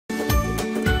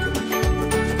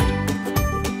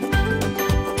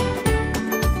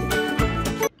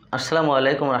আসসালামু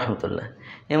আলাইকুম রহমতুল্লাহ।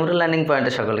 ইমরুল লার্নিং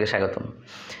পয়েন্টে সকলকে স্বাগতম।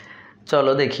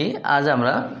 চলো দেখি, আজ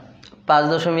আমরা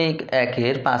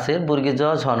 5.1-এর 5-এর বর্গীয়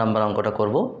ঝ নম্বর অঙ্কটা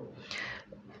করব।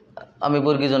 আমি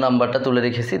বর্গীয় নাম্বারটা তুলে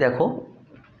রেখেছি, দেখো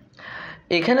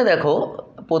এখানে। দেখো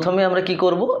প্রথমে আমরা কি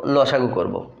করব, লসাগু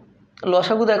করব।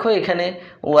 লসাগু দেখো এখানে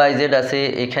ওয়াই জেড আছে,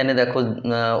 এখানে দেখো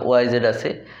ওয়াই জেড আছে,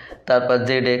 তারপর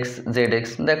জেড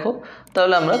এক্স দেখো।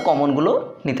 তাহলে আমরা কমনগুলো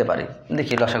নিতে পারি।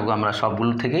 দেখি লসাগু আমরা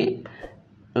সবগুলো থেকেই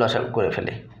লসাগু করে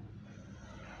ফেলি।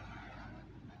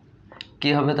 কি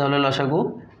হবে তাহলে লসাগু?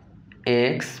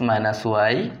 X minus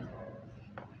Y,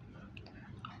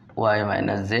 Y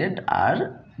minus Z আর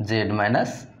জেড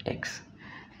মাইনাস এক্স,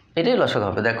 এটাই লসাগু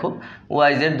হবে। দেখো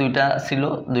ওয়াই জেড দুইটা ছিল,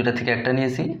 দুইটা থেকে একটা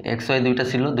নিয়েছি, এক্স ওয়াই দুইটা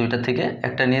ছিল, দুইটা থেকে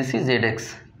একটা নিয়েছি, জেড এক্স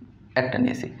একটা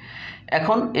নিয়েছি।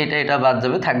 এখন এটা বাদ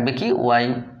যাবে, থাকবে কি ওয়াই,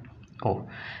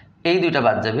 এই দুইটা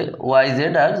বাদ যাবে, ওয়াই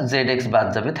জেড আর জেড এক্স বাদ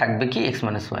যাবে, থাকবে কি এক্স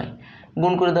মাইনাস ওয়াই।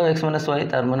 গুণ করে দাও এক্স মাইনাস ওয়াই,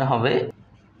 তার মানে হবে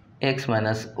x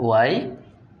minus Y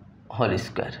whole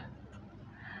square.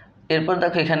 এরপর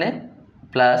দেখো এখানে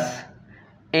প্লাস,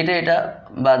 এটা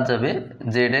বাদ যাবে,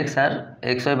 জেড এক্স আর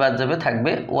এক্স ওয়াই বাদ যাবে,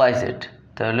 থাকবে ওয়াই জেড,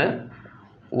 তাহলে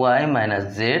Y minus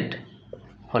Z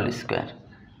whole square.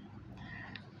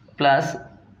 Plus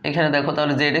এখানে দেখো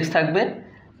তাহলে জেড এক্স থাকবে,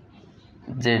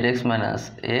 Z x minus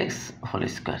x whole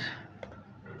square.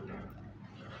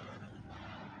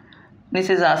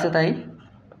 নিচে যা আছে তাই,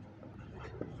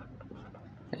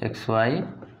 x Y,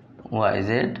 Y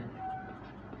Z,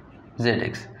 Z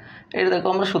x. এটা দেখো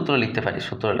আমরা সূত্র লিখতে পারি।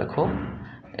 সূত্র লেখো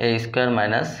এ square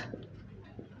minus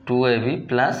 2ab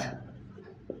plus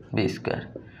B square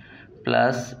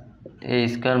plus এ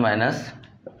square minus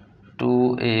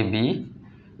 2ab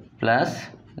plus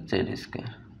Z square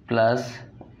plus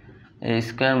এ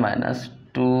square minus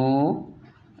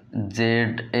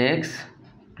 2zx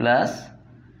plus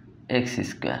x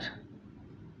square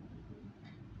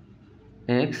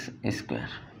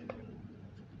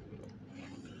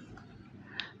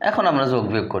এখন আমরা যোগ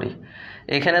বিয়োগ করি।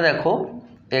 এখানে দেখো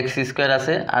এক্স স্কোয়ার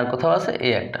আছে, আর কোথাও আছে এ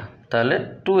একটা, তাহলে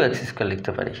 2x স্কোয়ার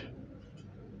লিখতে পারি,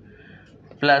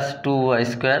 plus 2y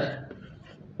square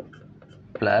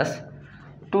plus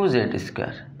 2z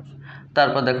square.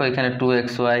 তারপর দেখো এখানে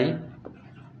 2xy,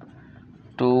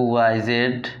 2yz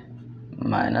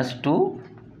minus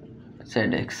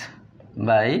 2zx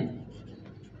by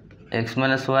x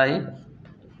minus Y,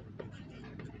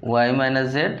 Y minus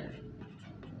Z,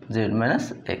 Z minus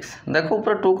x. দেখো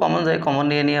উপরে 2 কমন যায়, কমন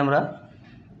নিয়ে নিই আমরা।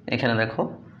 এখানে দেখো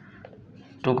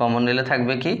 2 কমন নিলে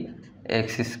থাকবে কি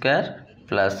x square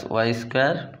plus Y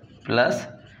square plus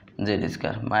Z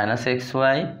square minus x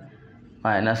Y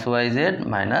minus Y Z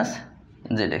minus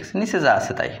Z x. নিচে যা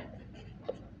আছে তাই।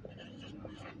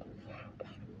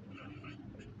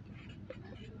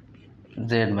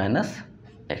 জেড মাইনাস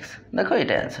এক্স, দেখো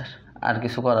এটাই অ্যান্সার, আর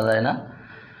কিছু করা যায় না।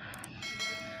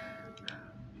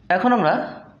 এখন আমরা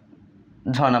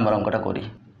ঝ নাম্বার অঙ্কটা করি।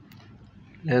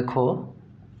 দেখো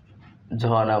ঝ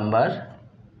number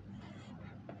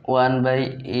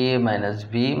 1/a minus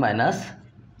B minus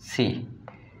C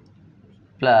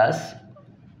plus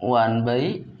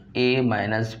 1/a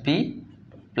minus B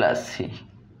plus C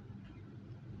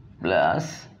plus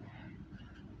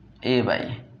a by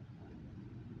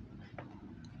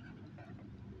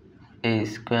a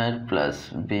square plus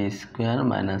B square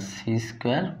minus C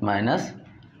square minus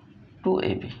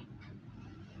 2ab।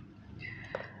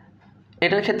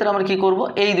 এটার ক্ষেত্রে আমরা কি করব,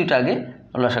 এই দুটো আগে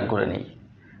লসাগু করে নিই।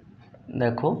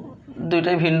 দেখো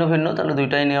দুইটাই ভিন্ন ভিন্ন, তাহলে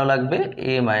দুইটাই নেওয়া লাগবে,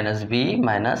 a minus B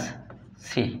minus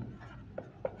C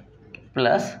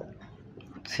plus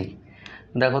C.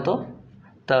 দেখো তো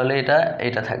তাহলে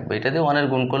এটা থাকবে, এটা দিয়ে 1-এর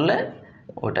গুণ করলে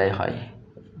ওটাই হয়,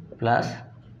 প্লাস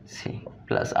সি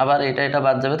প্লাস আবার এটা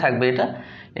বাদ যাবে, থাকবে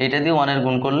এটা দিয়ে 1-এর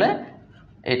গুণ করলে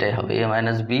এটাই হবে, a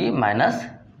minus B minus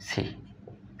C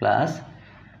plus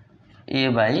a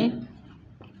by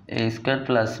a square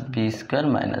plus B square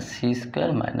minus C square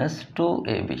minus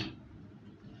 2ab।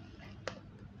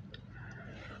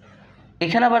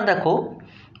 এখানে আবার দেখো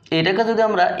এটাকে যদি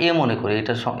আমরা a মনে করি,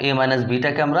 এটা a মাইনাস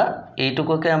বিটাকে আমরা,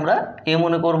 এইটুকুকে আমরা a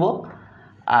মনে করব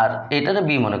আর এটাকে b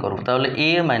মনে করব, তাহলে a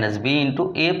minus B into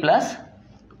a plus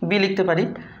B লিখতে পারি।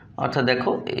 অর্থাৎ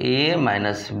দেখো a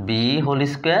minus B whole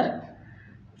square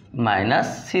minus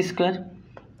C square,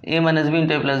 a minus B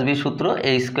into a plus B সূত্র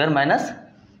a square minus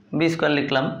B square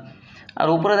লিখলাম। আর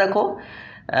উপরে দেখো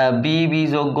বি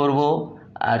যোগ করব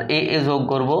আর এ যোগ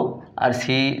করব আর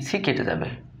সি কেটে যাবে।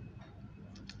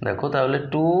 দেখো তাহলে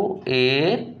 2a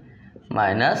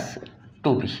মাইনাস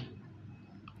 2b,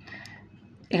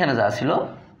 এখানে যা ছিল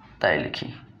তাই লিখি,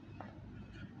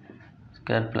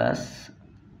 square plus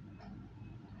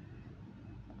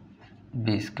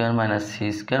B square minus C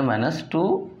square minus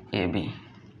 2ab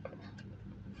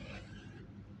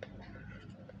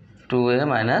 2a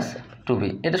minus 2b।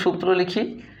 এটা সূত্র লিখি,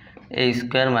 a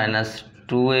square minus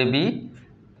 2ab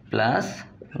plus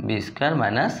B square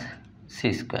minus C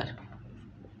square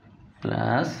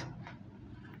plus,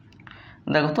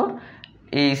 দেখো তো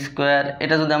a স্কোয়ার,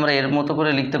 এটা যদি আমরা এর মতো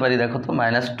করে লিখতে পারি দেখো তো,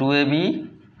 minus 2ab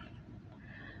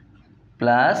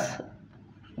plus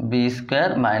B square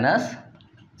minus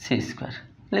C square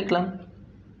লিখলাম।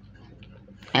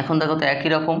 এখন দেখো তো একই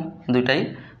রকম দুইটাই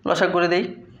লসাগু করে দেই,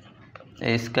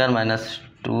 a square minus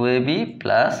 2ab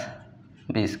plus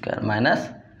B square minus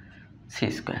C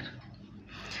square.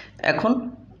 এখন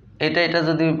এটা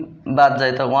যদি বাদ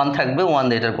যায় তো 1 থাকবে, 1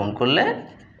 দিয়ে এটা গুণ করলে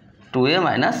 2a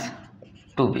মাইনাস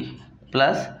 2b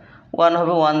প্লাস 1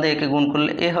 হবে, 1 দিয়ে একে গুণ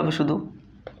করলে a হবে শুধু।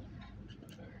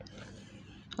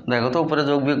 দেখো তো উপরে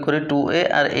যোগ বিয়োগ করে 2a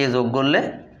আর a যোগ করলে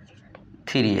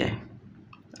 3a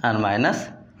আর মাইনাস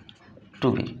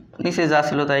 2b, নিচে যা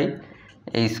ছিল তাই,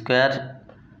 a square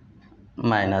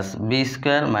minus B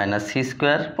square minus C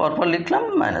square পরপর লিখলাম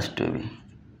মাইনাস 2b,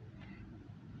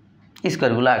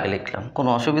 স্কোয়ারগুলো আগে লিখলাম, কোনো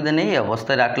অসুবিধা নেই, এই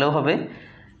অবস্থায় রাখলেও হবে।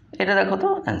 এটা দেখো তো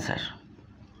অ্যান্সার।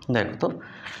 দেখো তো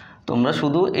তোমরা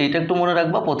শুধু এইটা একটু মনে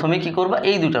রাখবা, প্রথমে কি করবা,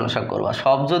 এই দুটা লসাগু করবা।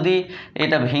 সব যদি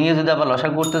এটা ভেঙে যদি আবার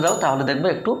লসাগু করতে যাও তাহলে দেখবে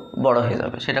একটু বড় হয়ে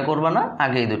যাবে, সেটা করবা না,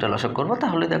 আগে এই দুটা লসাগু করবা,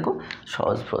 তাহলে দেখো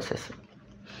সহজ প্রসেস।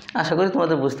 আশা করি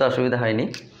তোমাদের বুঝতে অসুবিধা হয়নি।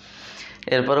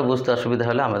 এরপরও বুঝতে অসুবিধা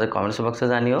হলে আমাদের কমেন্টস বক্সে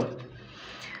জানিও।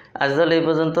 আজ তাহলে এই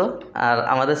পর্যন্ত। আর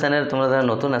আমাদের চ্যানেল তোমরা যারা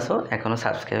নতুন আছো এখনও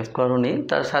সাবস্ক্রাইব করোনি,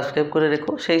 তার সাবস্ক্রাইব করে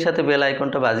রেখো, সেই সাথে বেল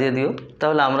আইকনটা বাজিয়ে দিও,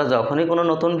 তাহলে আমরা যখনই কোনো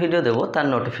নতুন ভিডিও দেবো তার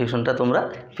নোটিফিকেশনটা তোমরা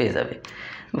পেয়ে যাবে।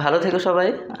 ভালো থেকো সবাই।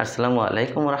 আসসালামু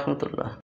আলাইকুম রহমতুল্লাহ।